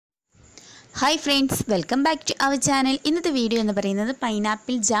Hi friends, welcome back to our channel. ഇന്നത്തെ video എന്ന് പറയുന്നത്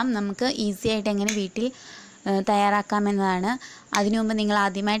പൈനാപ്പിൾ ജാം നമുക്ക് ഈസി ആയിട്ട് എങ്ങനെ വീട്ടിൽ തയ്യാറാക്കാമെന്നതാണ്. അതിനു മുമ്പ് നിങ്ങൾ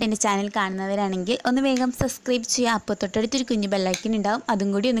ആദ്യമായിട്ട് എൻ്റെ ചാനൽ കാണുന്നവരാണെങ്കിൽ ഒന്ന് വേഗം സബ്സ്ക്രൈബ് ചെയ്യുക. അപ്പോൾ തൊട്ടടുത്തൊരു കുഞ്ഞു ബെല്ലൈക്കൻ ഉണ്ടാവും, അതും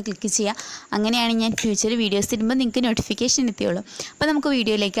കൂടി ഒന്ന് ക്ലിക്ക് ചെയ്യുക. അങ്ങനെയാണ് ഞാൻ ഫ്യൂച്ചർ വീഡിയോസ് ഇടുമ്പോൾ നിങ്ങൾക്ക് നോട്ടിഫിക്കേഷൻ എത്തിയുള്ളൂ. അപ്പോൾ നമുക്ക്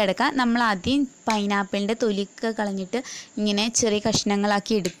വീഡിയോയിലേക്ക് കിടക്കാം. നമ്മൾ ആദ്യം പൈനാപ്പിളിൻ്റെ തൊലിക്ക് കളഞ്ഞിട്ട് ഇങ്ങനെ ചെറിയ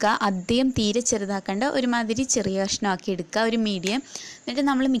കഷ്ണങ്ങളാക്കി എടുക്കുക. അധികം തീരെ ചെറുതാക്കേണ്ട, ഒരുമാതിരി ചെറിയ കഷ്ണമാക്കി എടുക്കുക, ഒരു മീഡിയം. എന്നിട്ട്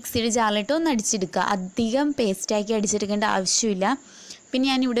നമ്മൾ മിക്സിയുടെ ജാറിലിട്ട് ഒന്ന് അടിച്ചെടുക്കുക. അധികം പേസ്റ്റാക്കി അടിച്ചെടുക്കേണ്ട ആവശ്യമില്ല. പിന്നെ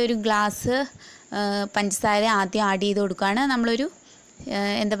ഞാനിവിടെ ഒരു ഗ്ലാസ് പഞ്ചസാര ആദ്യം ആഡ് ചെയ്ത് കൊടുക്കുകയാണ്. നമ്മളൊരു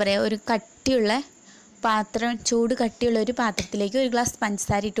എന്താ പറയുക, ഒരു കട്ടിയുള്ള പാത്രം, ചൂട് കട്ടിയുള്ള ഒരു പാത്രത്തിലേക്ക് ഒരു ഗ്ലാസ്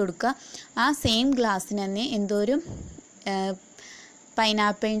പഞ്ചസാര ഇട്ട് കൊടുക്കുക. ആ സെയിം ഗ്ലാസ്സിന് തന്നെ എന്തോരം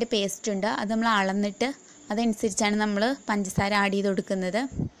പൈനാപ്പിളിൻ്റെ പേസ്റ്റ് ഉണ്ട് അത് നമ്മൾ അളന്നിട്ട് അതനുസരിച്ചാണ് നമ്മൾ പഞ്ചസാര ആഡ് ചെയ്ത് കൊടുക്കുന്നത്.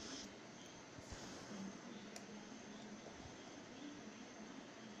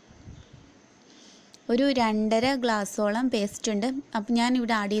 ഒരു 2.5 ഗ്ലാസ്സോളം പേസ്റ്റ് ഉണ്ട്. അപ്പോൾ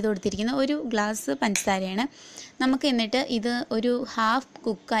ഞാനിവിടെ ആഡ് ചെയ്ത് കൊടുത്തിരിക്കുന്നത് ഒരു ഗ്ലാസ് പഞ്ചസാരയാണ്. നമുക്ക് എന്നിട്ട് ഇത് ഒരു ഹാഫ്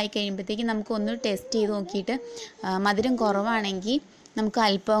കുക്കായി കഴിയുമ്പോഴത്തേക്ക് നമുക്കൊന്ന് ടേസ്റ്റ് ചെയ്ത് നോക്കിയിട്ട് മധുരം കുറവാണെങ്കിൽ നമുക്ക്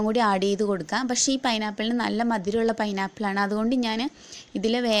അല്പം കൂടി ആഡ് ചെയ്ത് കൊടുക്കാം. പക്ഷേ ഈ പൈനാപ്പിളിന് നല്ല മധുരമുള്ള പൈനാപ്പിളാണ്, അതുകൊണ്ട് ഞാൻ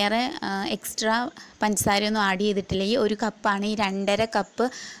ഇതിൽ വേറെ എക്സ്ട്രാ പഞ്ചസാരയൊന്നും ആഡ് ചെയ്തിട്ടില്ല. ഈ ഒരു കപ്പാണ്, ഈ 2.5 കപ്പ്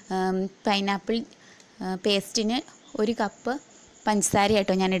പൈനാപ്പിൾ പേസ്റ്റിന് 1 കപ്പ് പഞ്ചസാര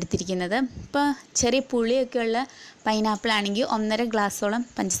കേട്ടോ ഞാൻ എടുത്തിരിക്കുന്നത്. ഇപ്പോൾ ചെറിയ പുളിയൊക്കെയുള്ള പൈനാപ്പിൾ ആണെങ്കിൽ 1.5 ഗ്ലാസ്സോളം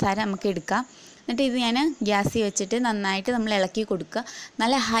പഞ്ചസാര നമുക്ക് എടുക്കാം. എന്നിട്ട് ഇത് ഞാൻ ഗ്യാസിൽ വെച്ചിട്ട് നന്നായിട്ട് നമ്മൾ ഇളക്കി കൊടുക്കുക.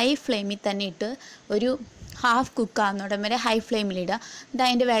 നല്ല ഹൈ ഫ്ലെയിമിൽ തന്നെ ഇട്ട് ഒരു ഹാഫ് കുക്കാവുന്നോടം വരെ ഹൈ ഫ്ലെയിമിലിടുക. എന്നിട്ട്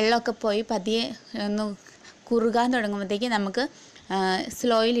അതിൻ്റെ വെള്ളമൊക്കെ പോയി പതിയെ ഒന്ന് കുറുകാൻ തുടങ്ങുമ്പോഴത്തേക്ക് നമുക്ക്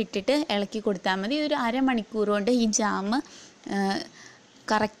സ്ലോയിലിട്ടിട്ട് ഇളക്കി കൊടുത്താൽ മതി. ഒരു അരമണിക്കൂർ കൊണ്ട് ഈ ജാം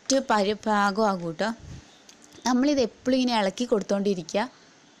കറക്റ്റ് പാകമാകും കേട്ടോ. നമ്മളിത് എപ്പോഴും ഇങ്ങനെ ഇളക്കി കൊടുത്തുകൊണ്ടിരിക്കുക.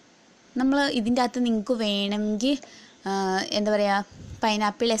 നമ്മൾ ഇതിൻ്റെ അകത്ത് നിങ്ങൾക്ക് വേണമെങ്കിൽ എന്താ പറയുക,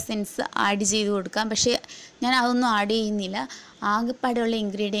 പൈനാപ്പിൾ എസൻസ് ആഡ് ചെയ്ത് കൊടുക്കാം. പക്ഷേ ഞാൻ അതൊന്നും ആഡ് ചെയ്യുന്നില്ല. ആകെപ്പാടെയുള്ള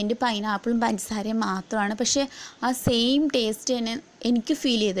ഇൻഗ്രീഡിയൻറ്റ് പൈനാപ്പിളും പഞ്ചസാരയും മാത്രമാണ്. പക്ഷേ ആ സെയിം ടേസ്റ്റ് തന്നെ എനിക്ക്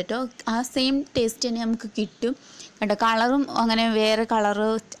ഫീൽ ചെയ്തിട്ടോ, ആ സെയിം ടേസ്റ്റ് തന്നെ നമുക്ക് കിട്ടും കേട്ടോ. കളറും അങ്ങനെ വേറെ കളറ്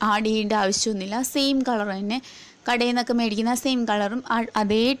ആഡ് ചെയ്യേണ്ട ആവശ്യമൊന്നുമില്ല. സെയിം കളർ തന്നെ, കടയിൽ നിന്നൊക്കെ മേടിക്കുന്ന സെയിം കളറും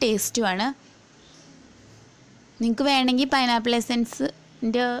അതേ ടേസ്റ്റുമാണ്. നിങ്ങൾക്ക് വേണമെങ്കിൽ പൈനാപ്പിൾ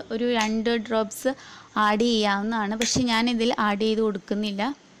എസൻസിൻ്റെ ഒരു 2 ഡ്രോപ്സ് ആഡ് ചെയ്യാവുന്നതാണ്. പക്ഷേ ഞാനിതിൽ ആഡ് ചെയ്ത് കൊടുക്കുന്നില്ല.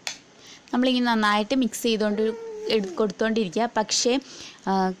 നമ്മളിങ്ങനെ നന്നായിട്ട് മിക്സ് ചെയ്തുകൊണ്ട് കൊടുത്തുകൊണ്ടിരിക്കുക. പക്ഷേ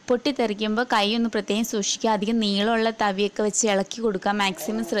പൊട്ടിത്തെറിക്കുമ്പോൾ കൈ ഒന്ന് പ്രത്യേകം സൂക്ഷിക്കുക. അധികം നീളമുള്ള തവിയൊക്കെ വെച്ച് ഇളക്കി കൊടുക്കുക,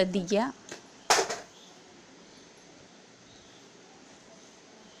 മാക്സിമം ശ്രദ്ധിക്കുക.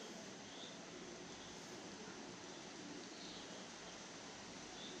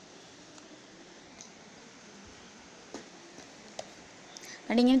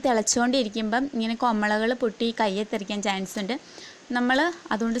 ഇങ്ങനെ തിളച്ചുകൊണ്ടിരിക്കുമ്പം ഇങ്ങനെ കൊമ്മളകൾ പൊട്ടി കയ്യെ തെറിക്കാൻ ചാൻസ് ഉണ്ട്. നമ്മൾ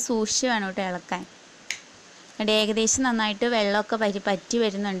അതുകൊണ്ട് സൂക്ഷിച്ച് വേണം കേട്ടോ ഇളക്കാൻ. കണ്ട് ഏകദേശം നന്നായിട്ട് വെള്ളമൊക്കെ പറ്റി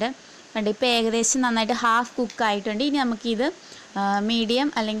വരുന്നുണ്ട്. കണ്ട് ഇപ്പോൾ ഏകദേശം നന്നായിട്ട് ഹാഫ് കുക്കായിട്ടുണ്ട്. ഇനി നമുക്കിത് മീഡിയം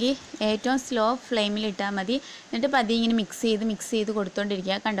അല്ലെങ്കിൽ ഏറ്റവും സ്ലോ ഫ്ലെയിമിലിട്ടാൽ മതി. എന്നിട്ട് പതിയെ ഇങ്ങനെ മിക്സ് ചെയ്ത്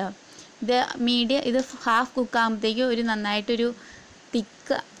കൊടുത്തുകൊണ്ടിരിക്കുക. കണ്ടോ, ഇത് ഹാഫ് കുക്കാകുമ്പോഴത്തേക്കും ഒരു നന്നായിട്ടൊരു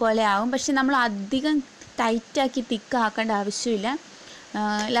തിക്ക് പോലെ ആവും. പക്ഷെ നമ്മൾ അധികം ടൈറ്റാക്കി തിക്ക് ആക്കേണ്ട ആവശ്യമില്ല.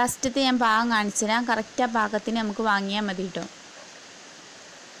 ലാസ്റ്റത്തെ ഞാൻ പാകം കാണിച്ചു തരാം. കറക്റ്റ് ആ പാകത്തിന് നമുക്ക് വാങ്ങിയാൽ മതി കേട്ടോ.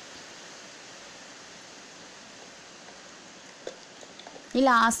 ഈ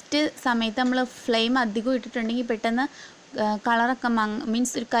ലാസ്റ്റ് സമയത്ത് നമ്മൾ ഫ്ലെയിം അധികം ഇട്ടിട്ടുണ്ടെങ്കിൽ പെട്ടെന്ന് കളറൊക്കെ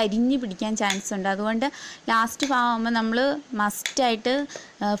മീൻസ് ഒരു കരിഞ്ഞ് പിടിക്കാൻ ചാൻസ് ഉണ്ട്. അതുകൊണ്ട് ലാസ്റ്റ് പാകുമ്പോൾ നമ്മൾ മസ്റ്റായിട്ട്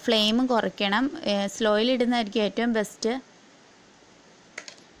ഫ്ലെയിം കുറയ്ക്കണം. സ്ലോയിലിടുന്നതായിരിക്കും ഏറ്റവും ബെസ്റ്റ്.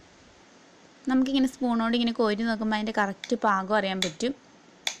 നമുക്കിങ്ങനെ സ്പൂണോട് ഇങ്ങനെ കോരി നോക്കുമ്പോൾ അതിൻ്റെ കറക്റ്റ് പാകം അറിയാൻ പറ്റും.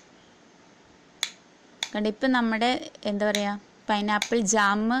 കണ്ട് ഇപ്പം നമ്മുടെ എന്താ പറയുക, പൈനാപ്പിൾ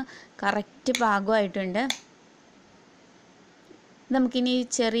ജാം കറക്റ്റ് പാകമായിട്ടുണ്ട്. നമുക്കിനി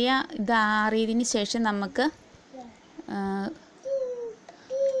ചെറിയ ഇതാറിയതിന് ശേഷം നമുക്ക്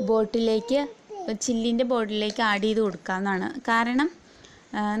ചില്ലിൻ്റെ ബോട്ടിലേക്ക് ആഡ് ചെയ്ത് കൊടുക്കാവുന്നതാണ്. കാരണം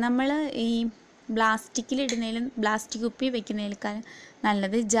നമ്മൾ ഈ പ്ലാസ്റ്റിക്കിലിടുന്നതിലും പ്ലാസ്റ്റിക് കുപ്പി വയ്ക്കുന്നതിനേക്കാളും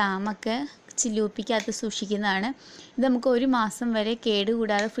നല്ലത് ജാമൊക്കെ ചില്ലുകുപ്പിക്കകത്ത് സൂക്ഷിക്കുന്നതാണ്. ഇത് നമുക്ക് 1 മാസം വരെ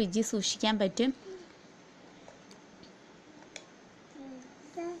കേടുകൂടാതെ ഫ്രിഡ്ജിൽ സൂക്ഷിക്കാൻ പറ്റും.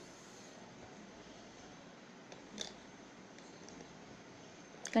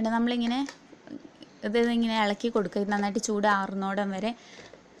 കണ്ട നമ്മളിങ്ങനെ ഇതിങ്ങനെ ഇളക്കി കൊടുക്കുക, നന്നായിട്ട് ചൂടാറുന്നോടം വരെ.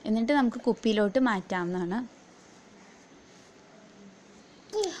 എന്നിട്ട് നമുക്ക് കുപ്പിയിലോട്ട് മാറ്റാവുന്നതാണ്.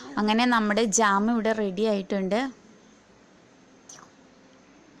 അങ്ങനെ നമ്മുടെ ജാം ഇവിടെ റെഡി ആയിട്ടുണ്ട്.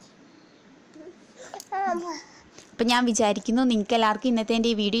 അപ്പോൾ ഞാൻ വിചാരിക്കുന്നു നിങ്ങൾക്ക് എല്ലാവർക്കും ഇന്നത്തെ എൻ്റെ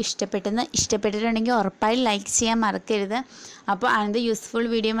ഈ വീഡിയോ ഇഷ്ടപ്പെട്ടിട്ടുണ്ടെങ്കിൽ ഉറപ്പായും ലൈക്ക് ചെയ്യാൻ മറക്കരുത്. അപ്പോൾ അടുത്ത യൂസ്ഫുൾ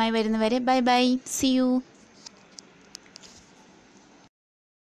വീഡിയോയുമായി വരുന്നവരെ ബൈ ബൈ, സി യു.